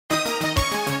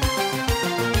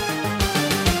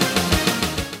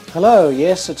Hello,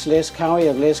 yes, it's Les Cowie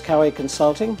of Les Cowie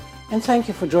Consulting, and thank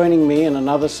you for joining me in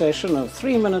another session of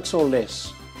 3 minutes or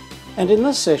less. And in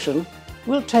this session,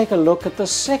 we'll take a look at the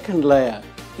second layer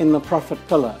in the profit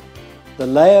pillar, the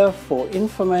layer for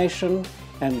information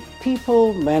and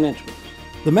people management.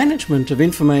 The management of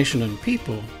information and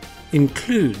people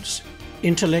includes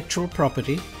intellectual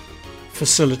property,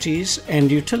 facilities,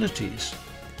 and utilities.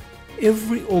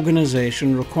 Every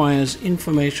organization requires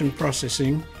information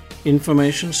processing,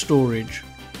 information storage,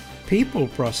 people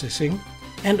processing,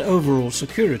 and overall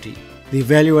security. The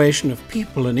evaluation of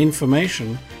people and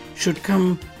information should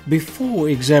come before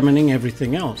examining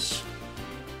everything else.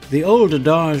 The old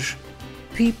adage,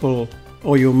 people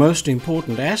are your most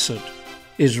important asset,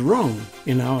 is wrong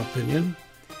in our opinion.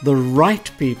 The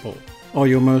right people are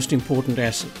your most important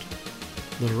asset.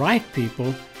 The right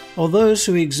people are those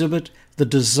who exhibit the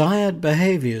desired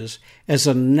behaviors as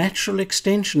a natural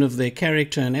extension of their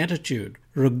character and attitude,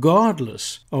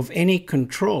 regardless of any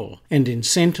control and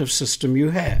incentive system you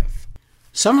have.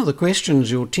 Some of the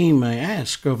questions your team may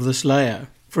ask of this layer,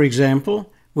 for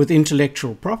example, with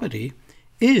intellectual property,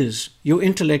 is your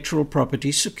intellectual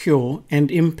property secure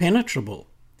and impenetrable?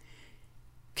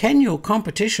 Can your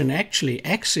competition actually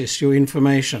access your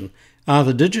information,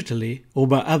 either digitally or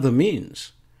by other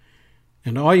means?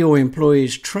 And are your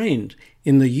employees trained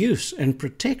in the use and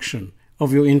protection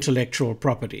of your intellectual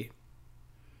property?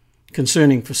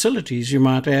 Concerning facilities, you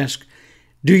might ask,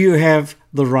 do you have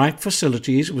the right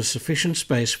facilities with sufficient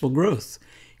space for growth?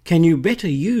 Can you better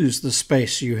use the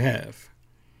space you have?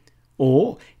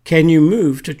 Or can you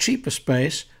move to cheaper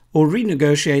space or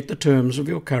renegotiate the terms of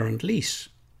your current lease?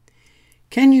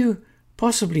 Can you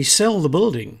possibly sell the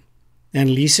building and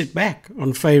lease it back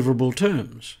on favorable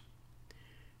terms?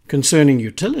 Concerning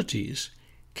utilities,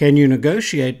 can you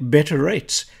negotiate better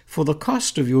rates for the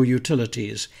cost of your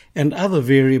utilities and other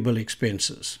variable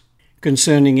expenses?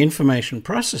 Concerning information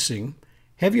processing,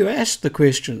 have you asked the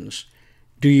questions,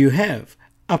 do you have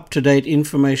up-to-date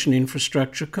information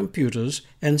infrastructure, computers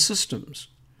and systems?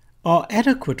 Are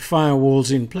adequate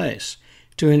firewalls in place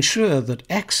to ensure that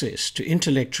access to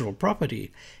intellectual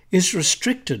property is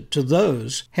restricted to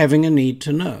those having a need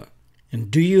to know?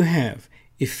 And do you have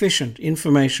efficient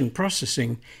information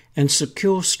processing and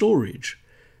secure storage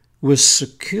with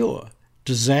secure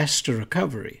disaster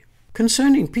recovery?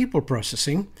 Concerning people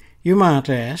processing, you might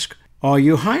ask, are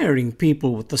you hiring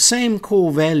people with the same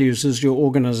core values as your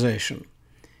organization?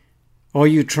 Are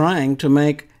you trying to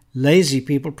make lazy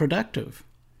people productive?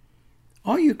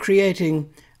 Are you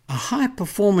creating a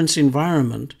high-performance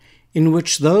environment in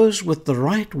which those with the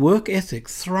right work ethic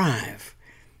thrive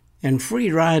and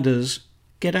free riders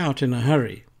get out in a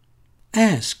hurry?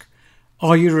 Ask,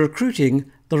 are you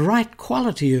recruiting the right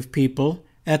quality of people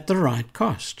at the right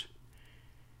cost?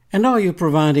 And are you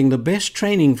providing the best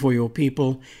training for your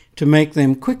people to make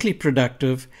them quickly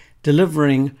productive,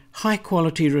 delivering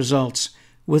high-quality results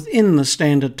within the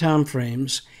standard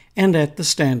timeframes and at the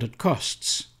standard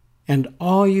costs? And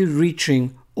are you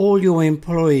reaching all your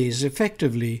employees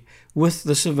effectively with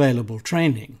this available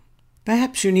training?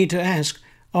 Perhaps you need to ask,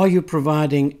 are you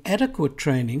providing adequate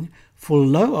training for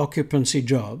low occupancy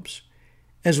jobs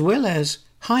as well as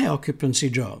high occupancy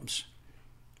jobs?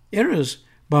 Errors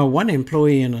by one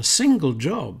employee in a single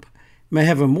job may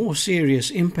have a more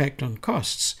serious impact on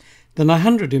costs than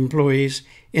 100 employees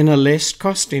in a less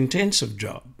cost-intensive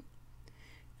job.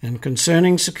 And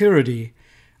concerning security,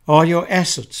 are your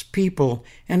assets, people,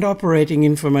 and operating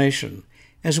information,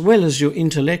 as well as your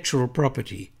intellectual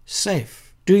property, safe?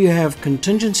 Do you have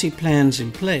contingency plans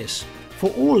in place for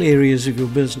all areas of your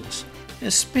business,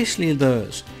 especially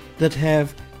those that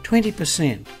have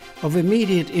 20% of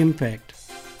immediate impact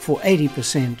for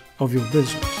 80% of your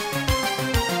business?